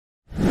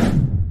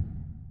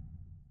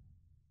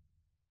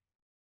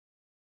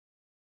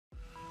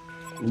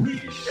We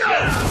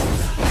shall.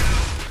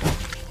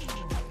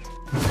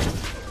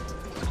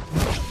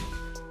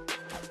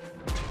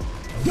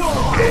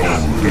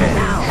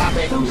 Now,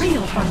 the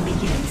real fun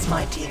begins,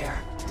 my dear.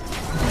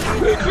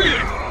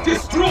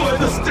 Destroy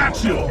the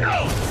statue!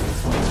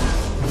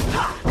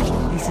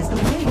 This is the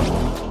way.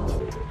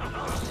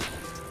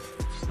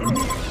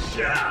 We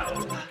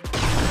shall.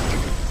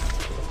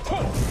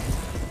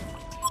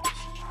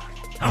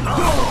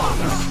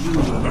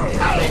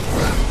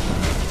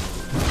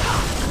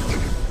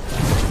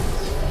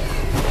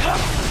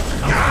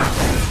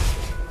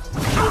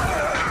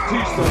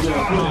 Teach them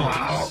their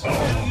flaws.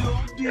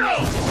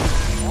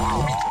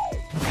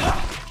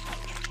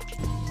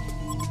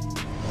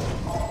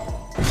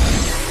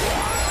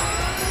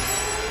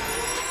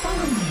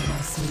 Follow me, my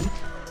sweet.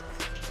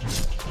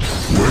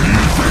 Where do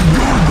you think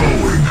you're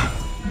going?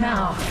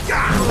 Now,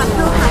 ศัต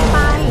รูหายไป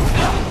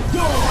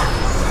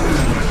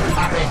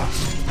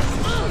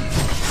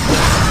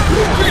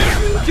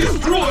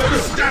Destroy the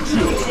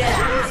statue!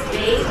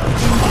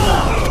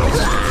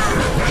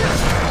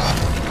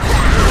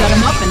 Set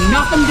him up and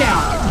knock him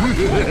down.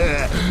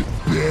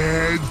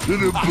 Bad to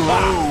the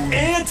bone.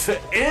 End to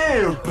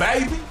end,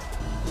 baby!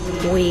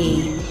 We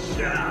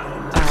are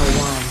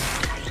one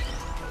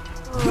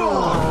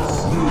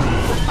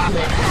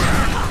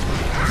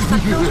ศั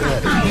ตรูหาย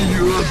ไป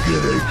You're gonna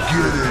get it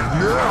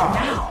now.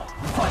 now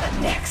for the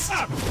next.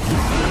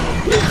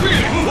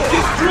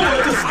 Destroy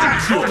the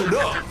statue!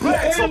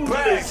 Back to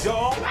back,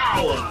 y'all!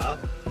 Power!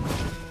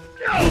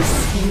 This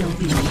will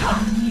be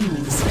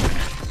amusing.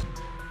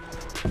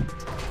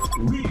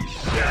 We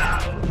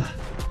shall.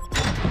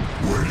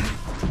 Wait.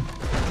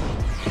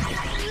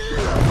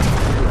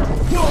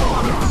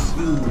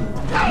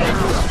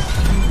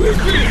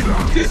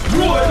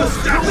 Destroy the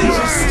statue!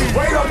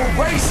 Straight up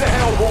erase the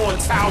Hellborn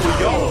Tower,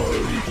 y'all!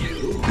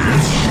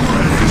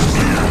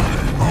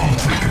 I'll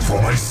take it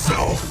for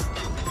myself.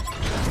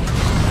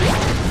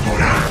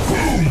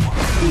 Boom!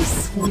 This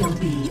will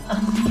be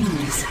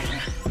amusing.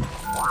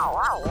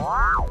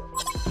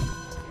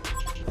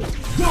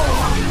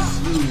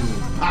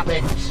 Pop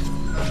it!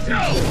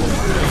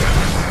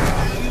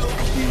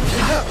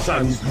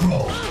 Sun's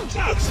roll.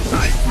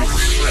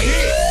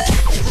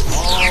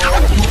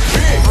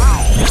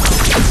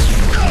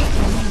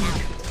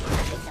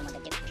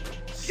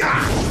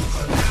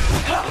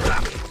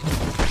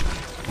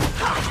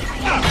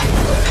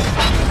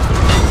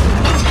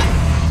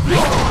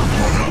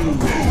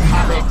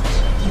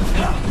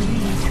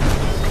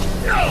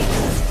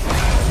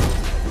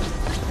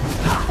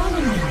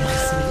 Follow me, my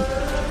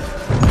sweet.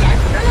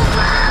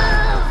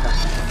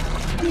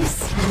 This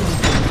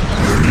will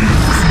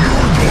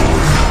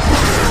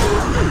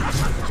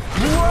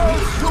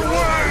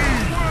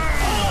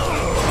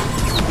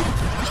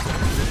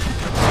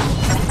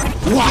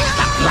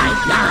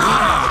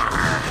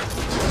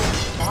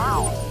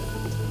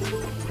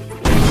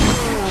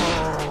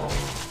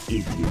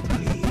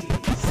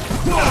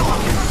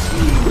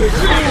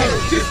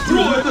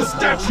Destroy the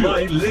statue!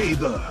 My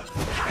labor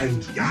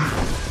and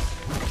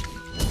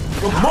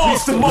the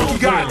monster monkey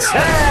got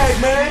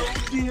tagged, man!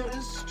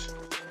 Dearest.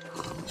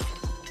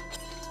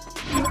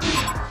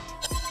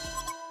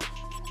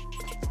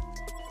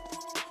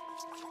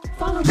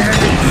 follow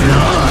me.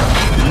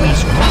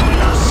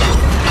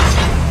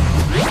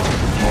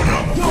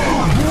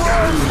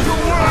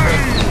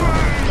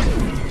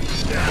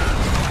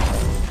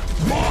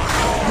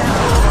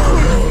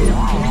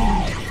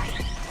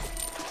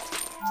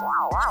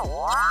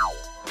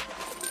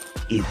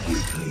 If you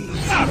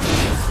please.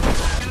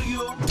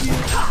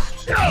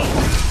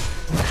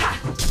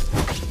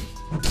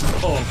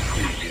 Oh,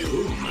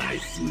 you, my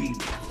sweet.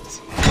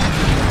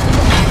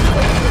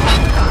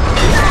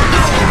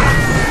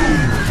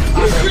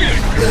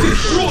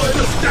 Destroy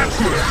the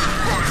statue!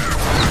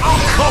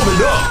 I'm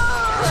coming up!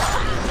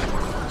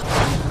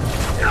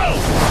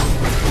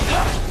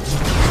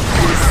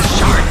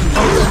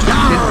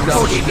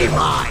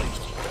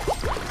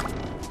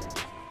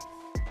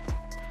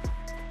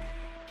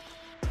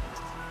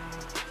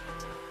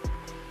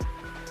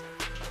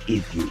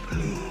 If you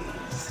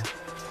please.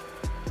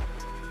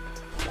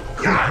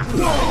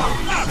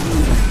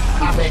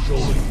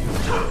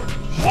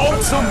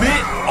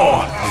 Ultimate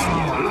art!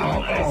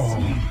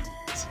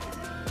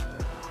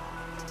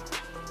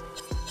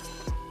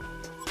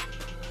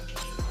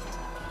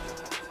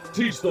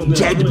 Teach them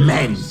Dead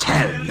men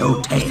tell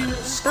no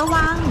tales. ระ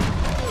วัง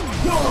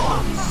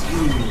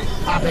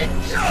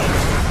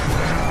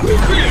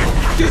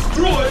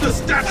Destroy the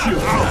statue!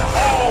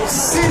 All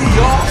city,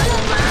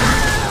 y'all!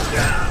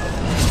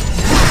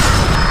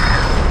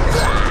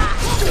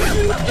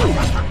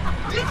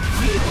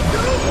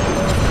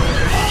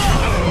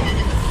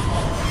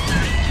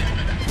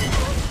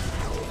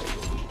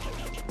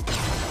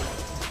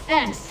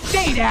 And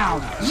stay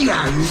down. You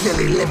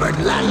lily-livered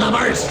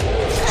landlubbers!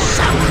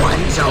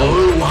 Someone's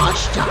all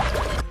washed up.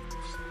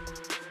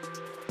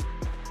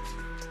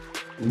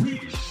 We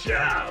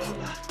shall.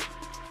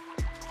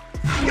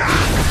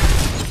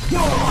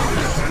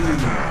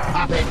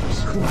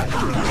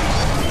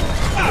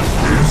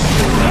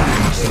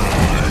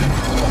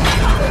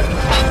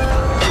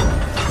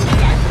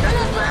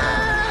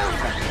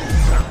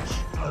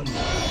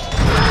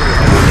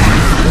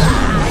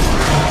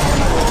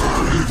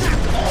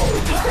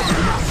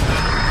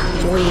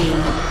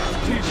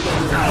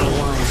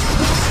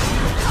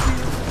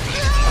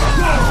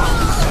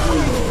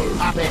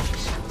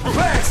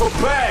 Back for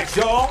back,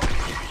 y'all.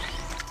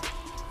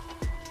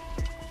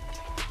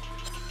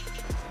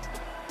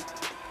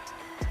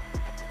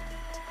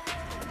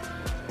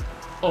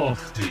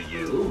 Off to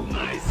you,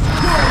 my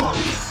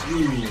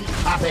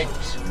Puppet.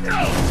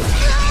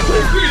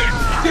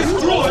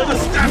 Destroy the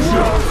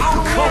statue. I'm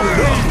coming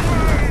up.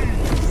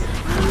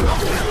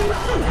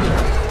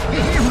 We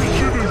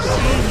should have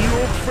seen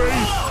your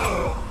face.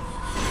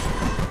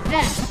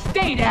 Then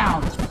stay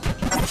down.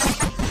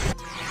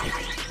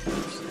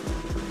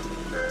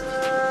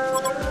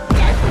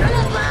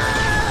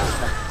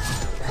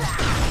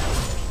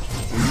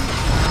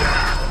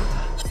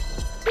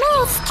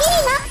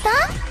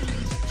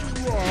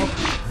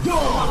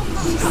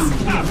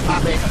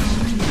 Puppet.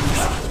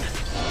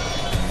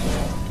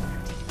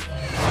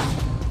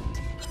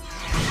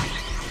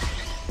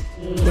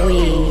 We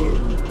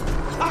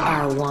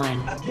are one.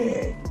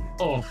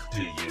 Off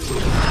to you.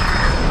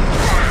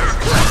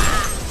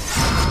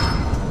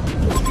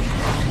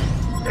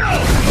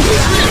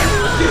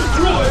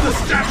 Destroy the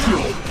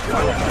statue.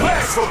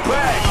 Back for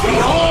back.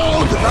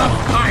 Behold the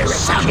pirate.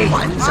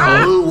 Someone's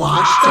all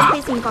washed เป็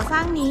น up. สิ่งก่อสร้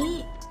างนี้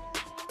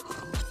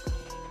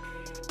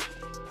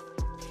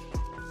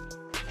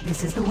This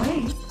is the way.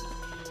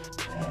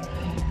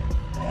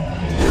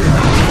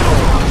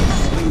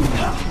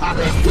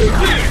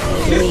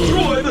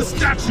 Destroy the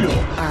statue.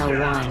 Are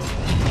one.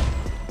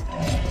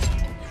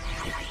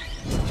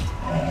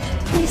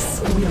 This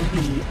will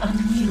be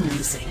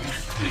amusing.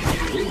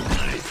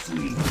 My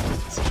sweet.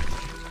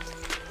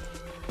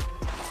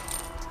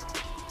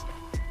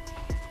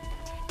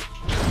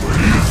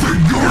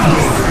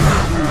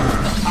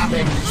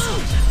 Puppet.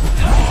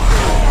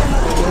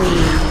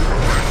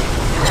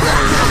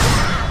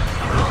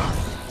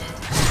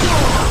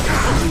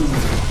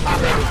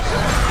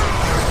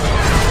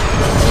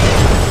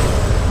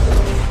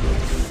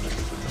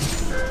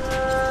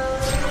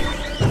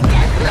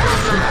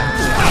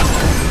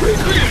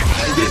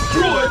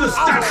 Destroy the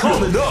statue. I'm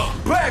coming up.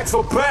 Back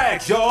for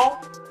back, y'all.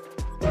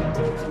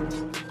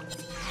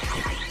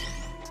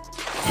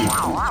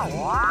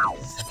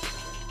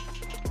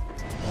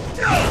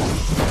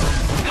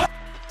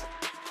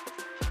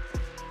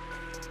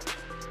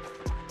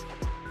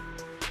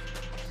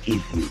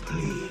 If you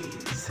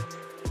please.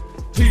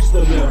 Teach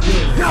them their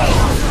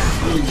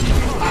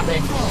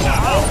Puppet.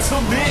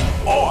 ultimate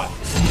art.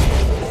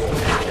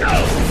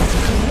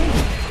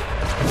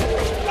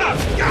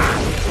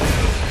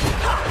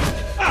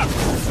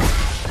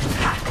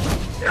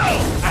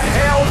 A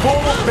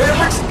hellborn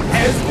barracks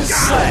has been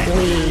slain.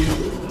 We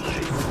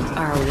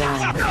are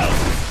one.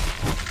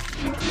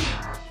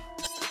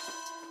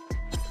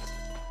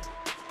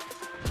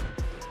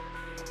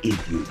 If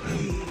you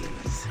please.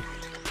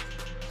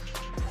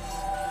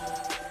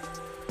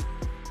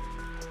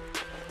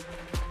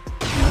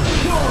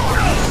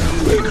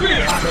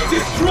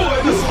 Destroy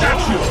the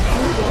statue.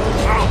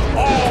 I'm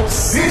all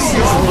this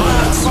is my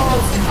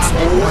turn.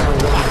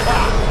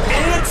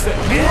 Answer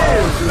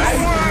air,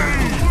 baby.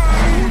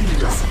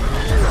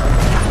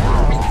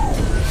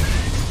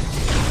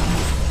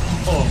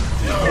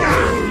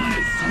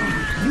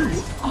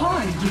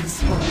 Are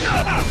useful.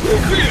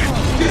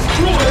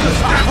 Destroy the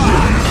statue.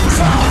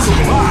 Time to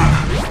buy.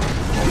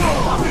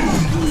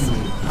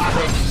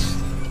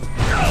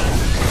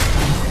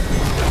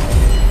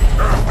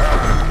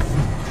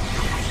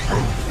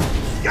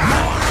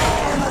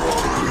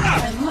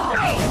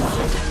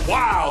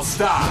 Wow,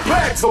 stop.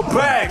 Back to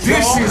back.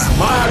 This is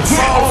my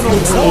turn to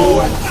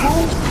tour.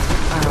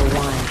 Are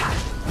one.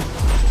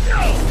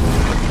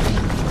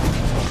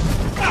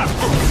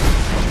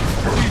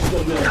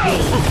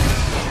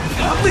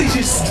 I think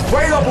you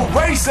straight up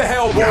erase the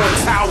hellborn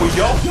tower,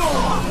 yo.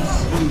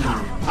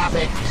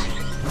 Puppet.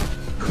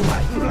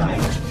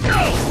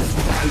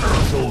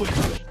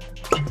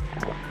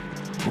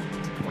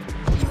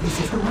 This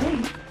is the way.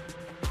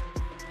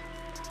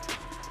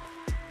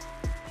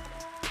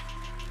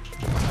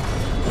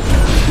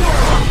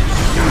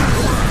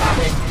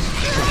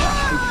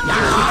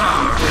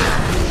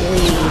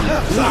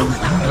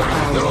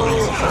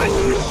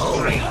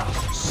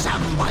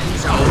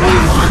 Someone's all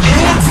washed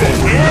up.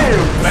 Yeah,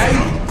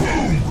 baby.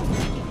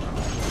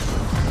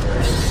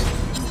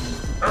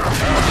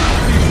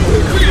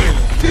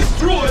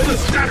 Destroy the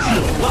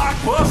statue.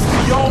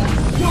 Blockbuster, yo.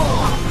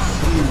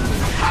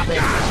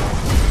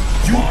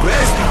 You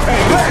best be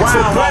paying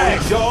back,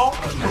 y'all.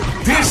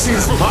 This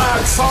is my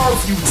turf,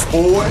 you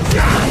toy. I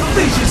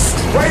think you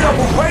straight up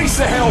erase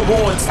the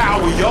hellborn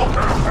tower, yo.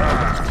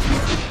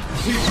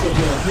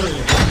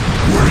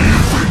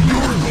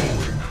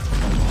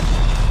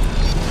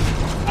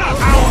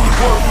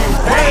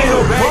 Hey, the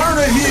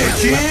burner here,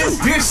 kid.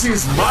 This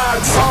is my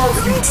turf,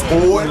 you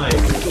toy. My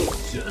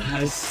daughter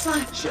has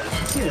such a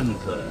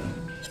temper.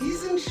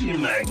 Isn't she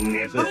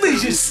magnificent? The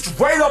Legion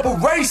straight up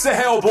erased the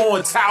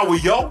Hellborn Tower,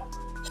 yo.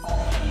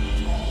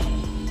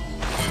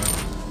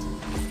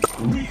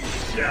 We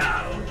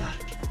shall.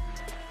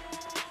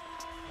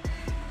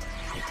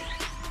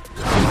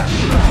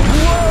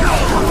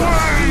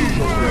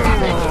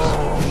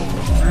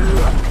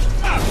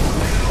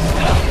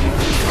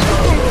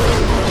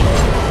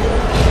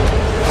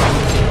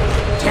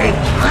 Take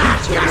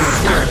that, you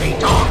scurvy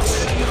dogs!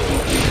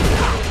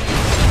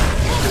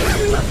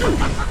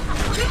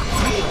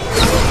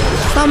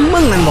 ซ้ำมึ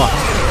งนั่นบ่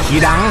ขี้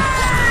ดัง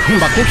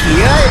บักกูขี้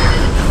เอ้ย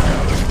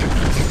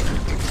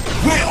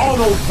We're on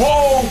a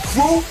roll,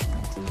 crew.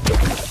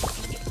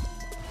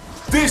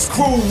 This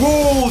crew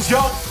rules,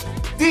 yo.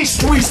 These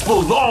streets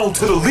belong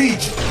to the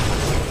Legion.